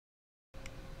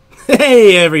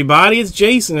Hey everybody, it's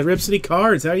Jason at Rip City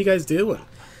Cards. How you guys doing?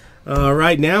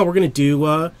 Right now we're going to do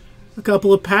a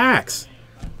couple of packs.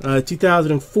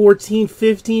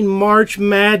 2014-15 March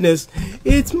Madness.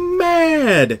 It's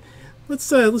mad! Let's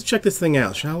check this thing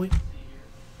out, shall we?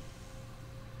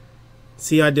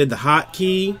 See, I did the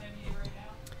hotkey.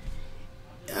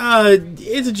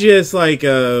 It's just like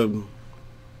I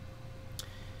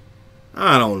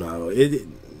don't know.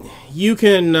 You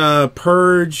can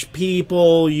purge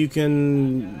people. You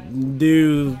can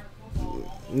do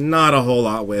not a whole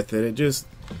lot with it. It just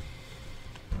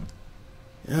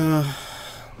I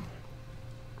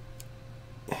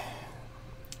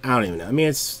don't even know. I mean,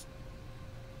 it's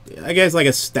I guess like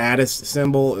a status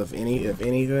symbol of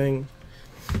anything.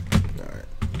 All right,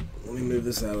 let me move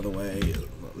this out of the way.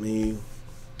 Let me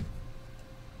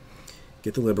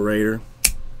get the Liberator.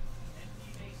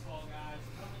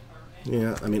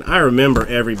 Yeah, I mean, I remember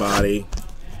everybody.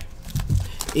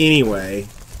 Anyway.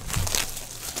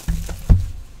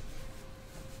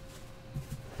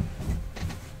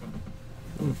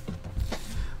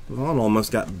 Vaughn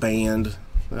almost got banned.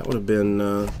 That would have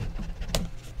been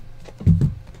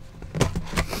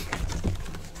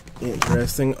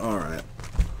interesting. Alright.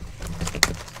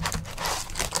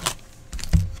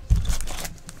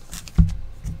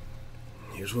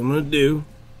 Here's what I'm going to do.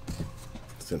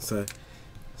 Since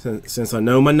I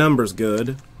know my number's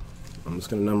good, I'm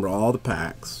just going to number all the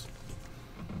packs.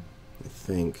 I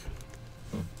think.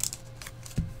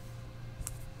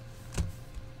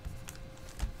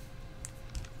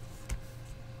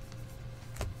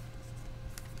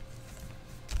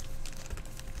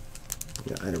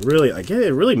 Yeah, I get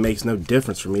it really makes no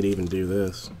difference for me to even do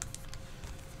this.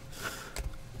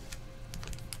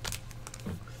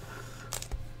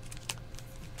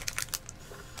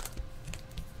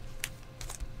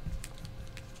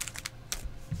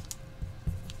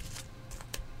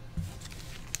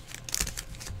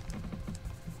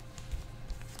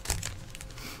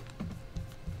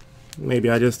 Maybe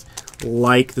I just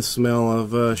like the smell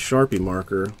of a Sharpie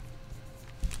marker.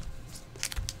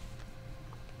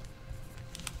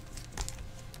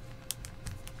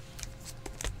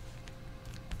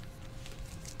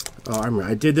 Oh, I remember.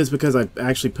 I did this because I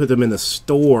actually put them in the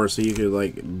store so you could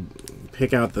like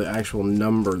pick out the actual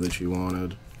number that you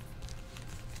wanted.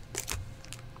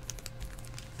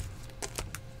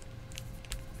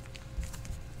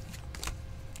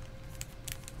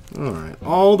 Alright,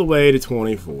 all the way to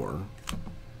 24.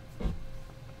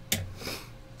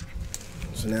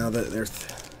 So now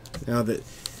that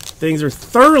things are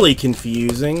thoroughly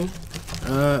confusing,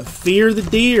 fear the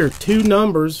deer. 2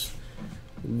 numbers,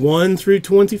 1 through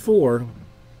 24.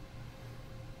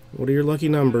 What are your lucky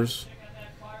numbers?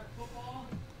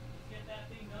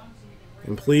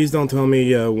 And please don't tell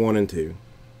me 1 and 2,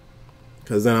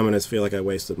 because then I'm going to feel like I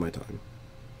wasted my time.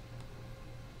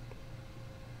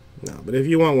 No, but if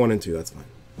you want 1 and 2, that's fine.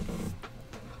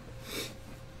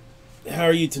 How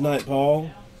are you tonight, Paul?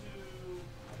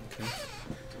 Okay.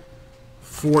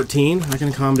 14. I can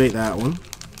accommodate that one.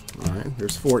 All right,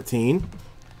 there's 14,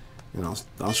 and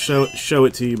I'll show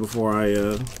it to you before I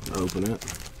open it.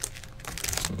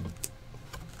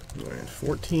 All right,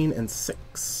 14 and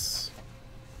 6.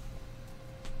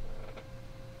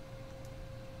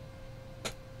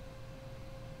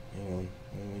 Hang on,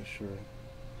 let me make sure.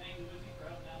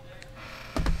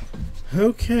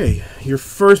 Okay, your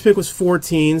first pick was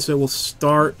 14, so we'll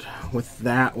start with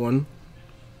that one.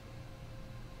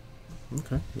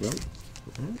 Okay, well,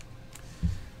 all right.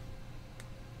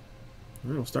 All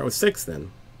right, we'll start with 6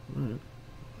 then. All right,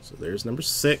 so there's number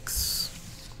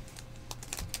 6.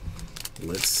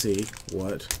 Let's see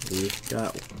what we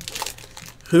got.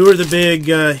 Who are the big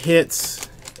hits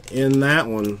in that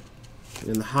one?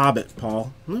 In The Hobbit,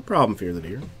 Paul? No problem, Fear the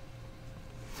Deer.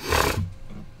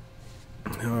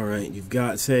 Alright, you've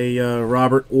got, say,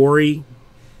 Robert Horry.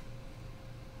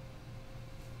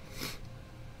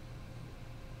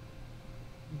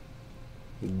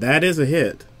 That is a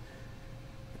hit.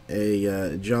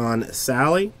 A John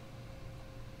Sally.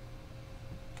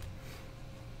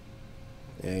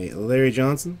 A Larry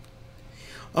Johnson.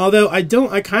 Although I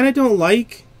kind of don't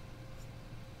like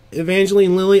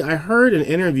Evangeline Lilly. I heard an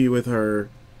interview with her,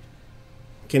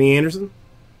 Kenny Anderson.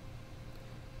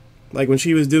 Like when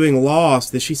she was doing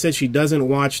Lost, that she said she doesn't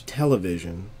watch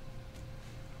television.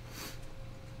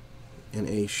 And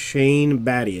a Shane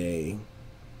Battier.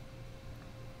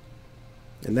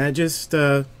 And that just,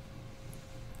 it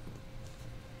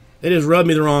has rubbed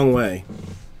me the wrong way.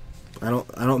 I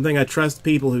don't think I trust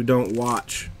people who don't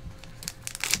watch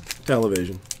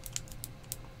television.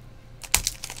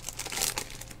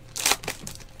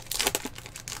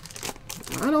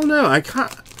 I don't know.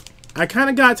 I kind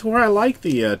of got to where I like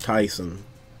the Tyson.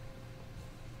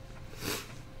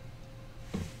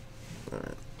 All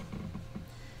right.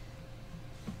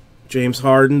 James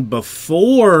Harden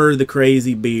before the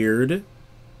crazy beard.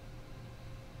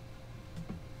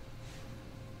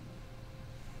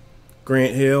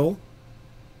 Grant Hill.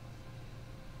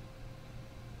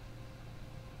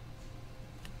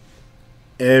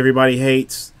 Everybody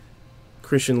hates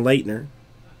Christian Laettner.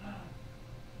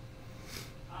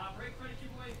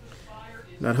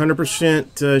 Not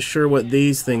 100% sure what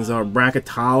these things are.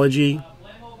 Bracketology.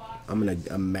 I'm going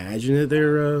to imagine that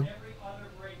they're...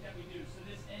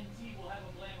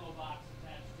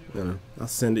 I'll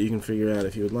send it. You can figure it out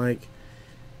if you would like.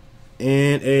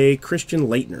 And a Christian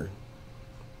Laettner.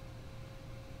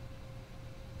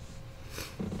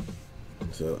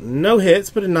 So, no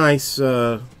hits, but a nice...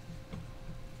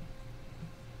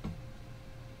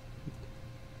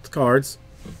 cards.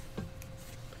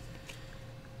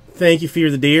 Thank you,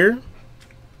 Fear the Deer.